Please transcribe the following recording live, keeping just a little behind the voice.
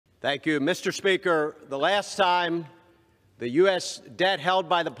Thank you. Mr. Speaker, the last time the U.S. debt held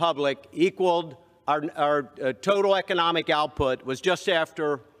by the public equaled our total economic output was just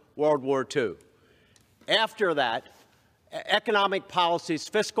after World War II. After that, economic policies,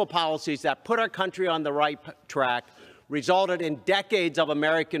 fiscal policies that put our country on the right track resulted in decades of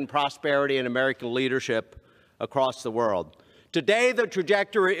American prosperity and American leadership across the world. Today, the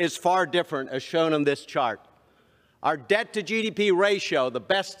trajectory is far different, as shown on this chart. Our debt to GDP ratio, the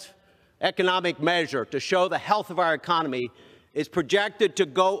best economic measure to show the health of our economy, is projected to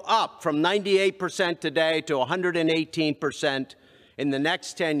go up from 98% today to 118% in the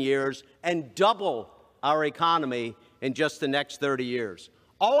next 10 years and double our economy in just the next 30 years.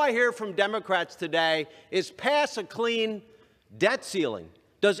 All I hear from Democrats today is pass a clean debt ceiling.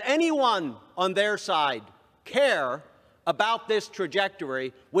 Does anyone on their side care about this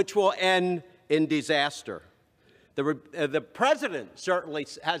trajectory, which will end in disaster? The president certainly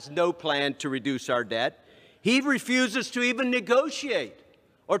has no plan to reduce our debt. He refuses to even negotiate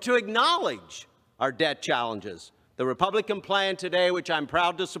or to acknowledge our debt challenges. The Republican plan today, which I'm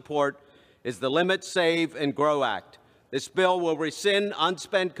proud to support, is the Limit, Save, and Grow Act. This bill will rescind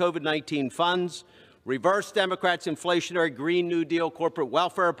unspent COVID-19 funds, reverse Democrats' inflationary Green New Deal corporate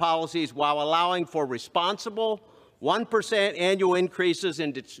welfare policies while allowing for responsible 1% annual increases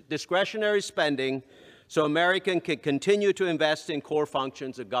in discretionary spending so Americans can continue to invest in core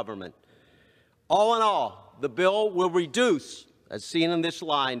functions of government. All in all, the bill will reduce, as seen in this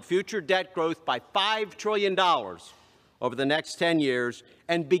line, future debt growth by $5 trillion over the next 10 years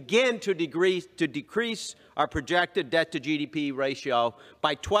and begin to decrease our projected debt to GDP ratio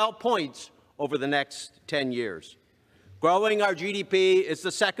by 12 points over the next 10 years. Growing our GDP is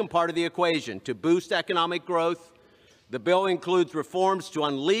the second part of the equation. To boost economic growth, the bill includes reforms to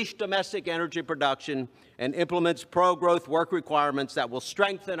unleash domestic energy production and implements pro-growth work requirements that will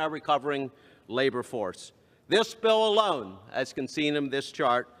strengthen our recovering labor force. This bill alone, as can be seen in this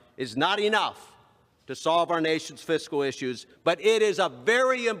chart, is not enough to solve our nation's fiscal issues, but it is a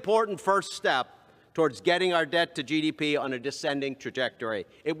very important first step towards getting our debt to GDP on a descending trajectory.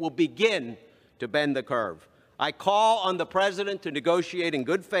 It will begin to bend the curve. I call on the President to negotiate in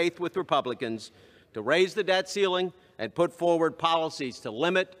good faith with Republicans to raise the debt ceiling and put forward policies to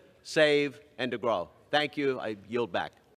limit, save, and to grow. Thank you. I yield back.